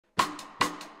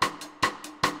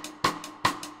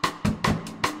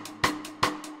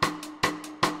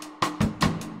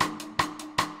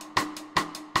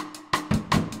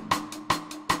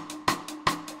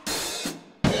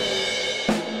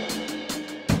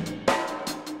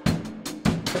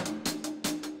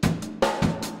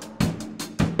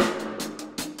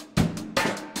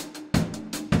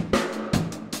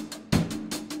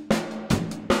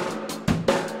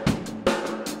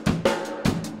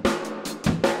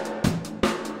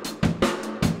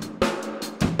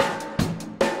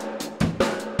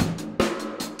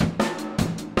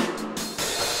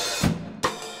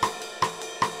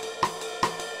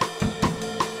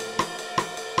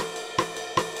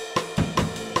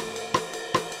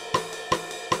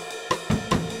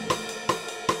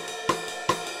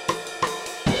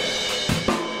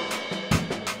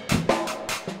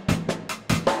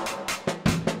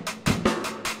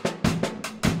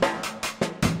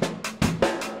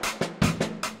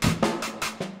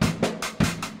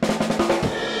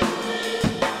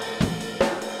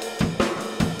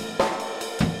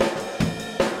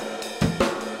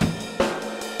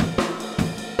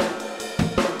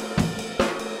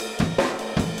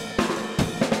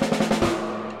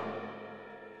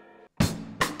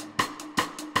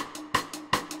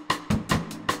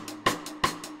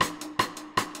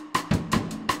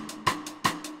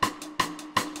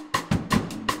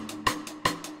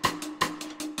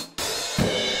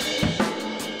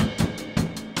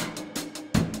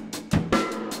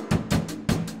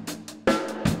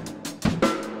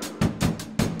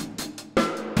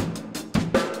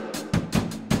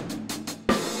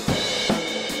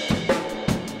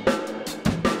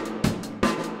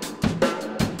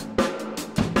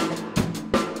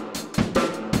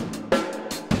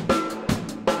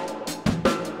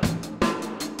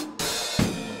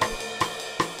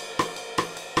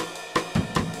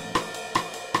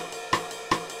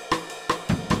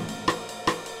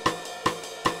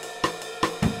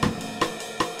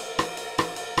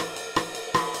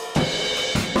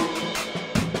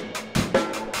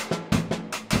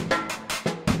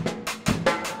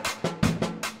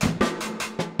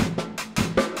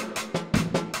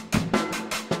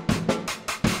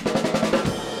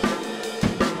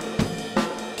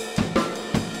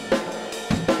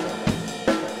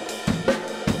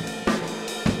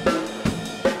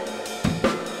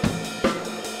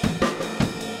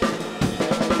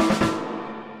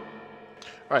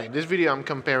All right, in this video I'm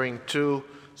comparing two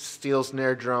steel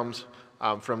snare drums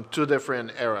from two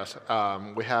different eras.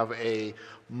 We have a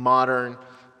modern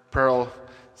pearl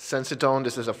Sensitone.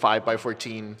 This is a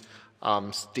 5x14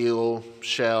 steel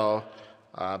shell.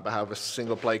 I have a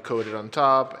single ply coated on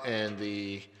top and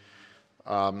the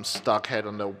stock head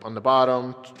on the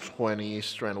bottom, 20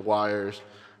 strand wires.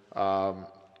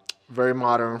 Very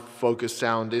modern, focused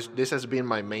sound. This has been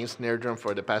my main snare drum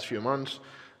for the past few months.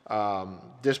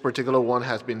 This particular one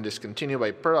has been discontinued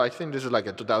by Pearl. I think this is like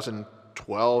a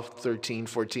 2012, 13,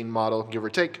 14 model, give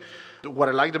or take. What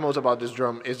I like the most about this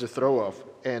drum is the throw off.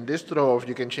 And this throw off,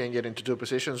 you can change it into two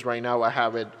positions. Right now I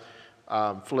have it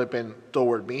flipping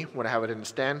toward me when I have it in the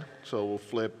stand. So we'll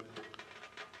flip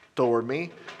toward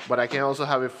me, but I can also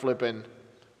have it flipping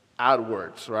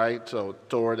outwards, right? So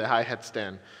toward the hi-hat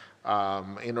stand.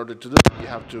 In order to do that, you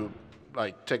have to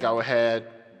like take our head,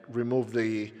 remove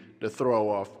the throw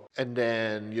off, and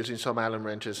then using some Allen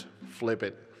wrenches, flip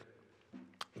it.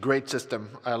 Great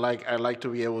system. I like to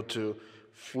be able to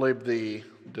flip the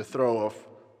throw off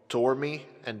toward me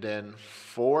and then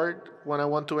forward when I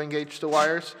want to engage the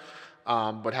wires.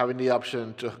 But having the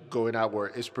option to going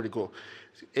outward is pretty cool.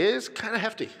 It's kind of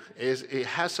hefty. It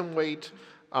has some weight,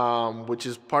 which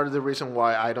is part of the reason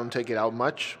why I don't take it out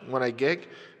much when I gig.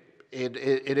 It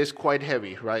is quite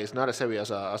heavy, right? It's not as heavy as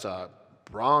a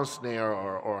bronze snare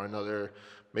or another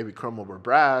maybe chrome over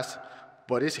brass,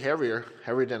 but it's heavier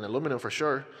than aluminum for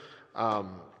sure.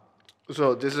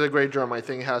 So this is a great drum. I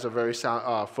think it has a very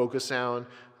focused sound.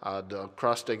 The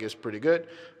cross stick is pretty good.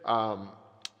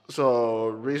 So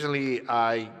recently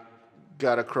I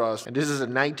got across, and this is a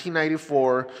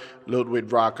 1994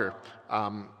 Ludwig rocker.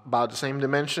 About the same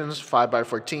dimensions,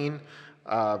 5x14,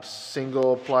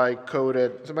 single ply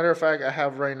coated. As a matter of fact, I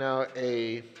have right now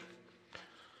a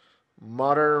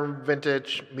modern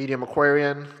vintage medium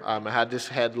Aquarian. I had this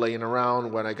head laying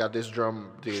around when I got this drum.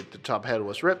 The top head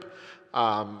was ripped,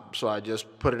 so I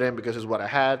just put it in because it's what I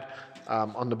had.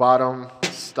 On the bottom,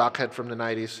 stock head from the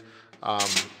 90s,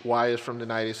 wires from the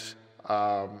 90s,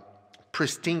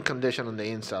 pristine condition on the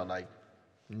inside,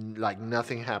 like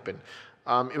nothing happened.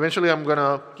 Eventually, I'm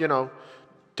gonna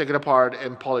take it apart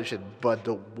and polish it, but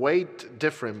the weight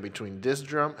difference between this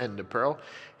drum and the Pearl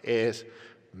is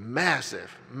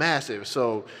massive.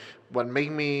 So what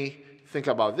made me think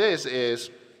about this is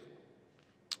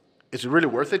it really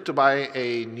worth it to buy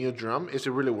a new drum? Is it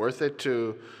really worth it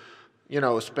to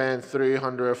spend $300,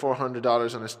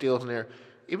 $400 on a steel snare?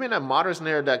 Even a modern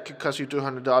snare that could cost you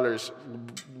 $200,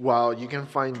 while you can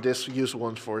find this used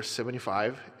ones for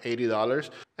 $75, $80.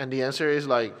 And the answer is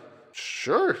like,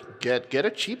 sure, get a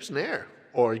cheap snare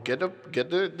or get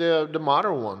the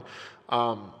modern one.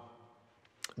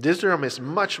 This drum is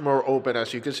much more open,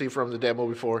 as you can see from the demo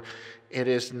before. It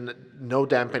is no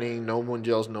dampening, no moon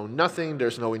gels, no nothing.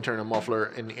 There's no internal muffler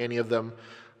in any of them.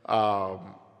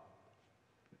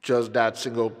 Just that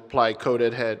single ply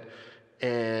coated head.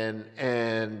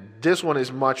 And this one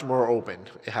is much more open.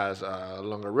 It has a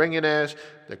longer ringiness.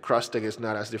 The cross stick is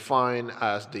not as defined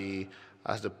as the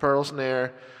Pearl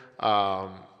snare,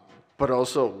 but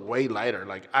also way lighter.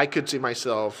 Like I could see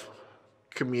myself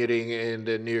commuting in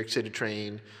the New York City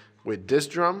train with this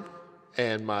drum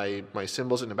and my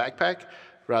cymbals in the backpack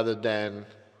rather than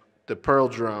the Pearl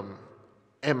drum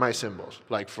and my cymbals.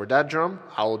 Like for that drum,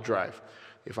 I will drive.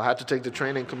 If I had to take the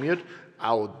train and commute,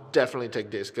 I will definitely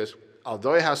take this because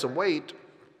although it has some weight,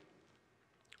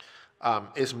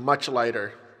 it's much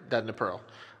lighter than the Pearl.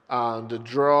 The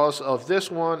draws of this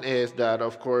one is that,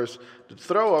 of course, the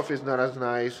throw-off is not as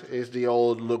nice as the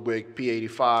old Ludwig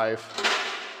P85.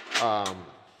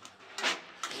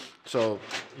 So,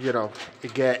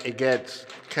 it gets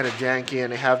kind of janky,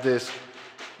 and it have this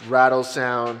rattle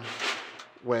sound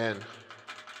when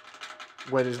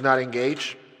it's not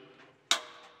engaged.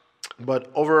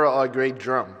 But overall, a great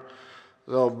drum.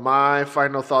 So my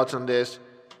final thoughts on this: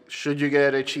 should you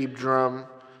get a cheap drum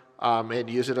and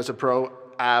use it as a pro?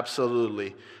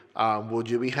 Absolutely. Would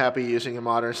you be happy using a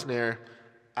modern snare?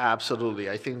 Absolutely.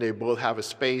 I think they both have a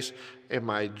space in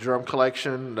my drum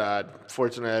collection that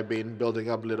fortunately I've been building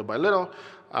up little by little.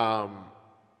 And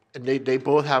they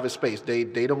both have a space. They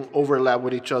don't overlap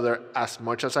with each other as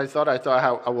much as I thought. I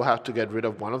thought I will have to get rid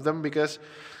of one of them because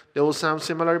they will sound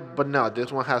similar, but no,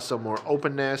 this one has some more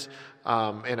openness,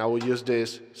 and I will use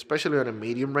this especially on a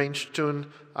medium range tune.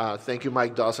 Thank you,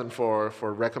 Mike Dawson, for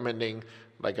recommending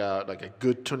like a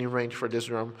good tuning range for this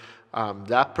drum.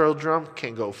 That Pearl drum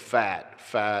can go fat.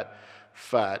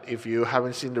 If you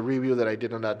haven't seen the review that I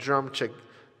did on that drum, check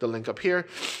the link up here.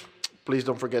 Please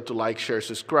don't forget to like, share,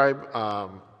 subscribe.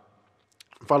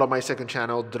 Follow my second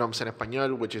channel, Drums en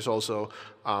Español, which is also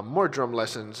more drum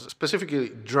lessons, specifically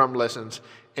drum lessons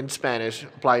in Spanish,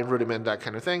 applying rudiment, that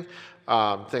kind of thing.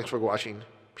 Thanks for watching.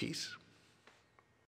 Peace.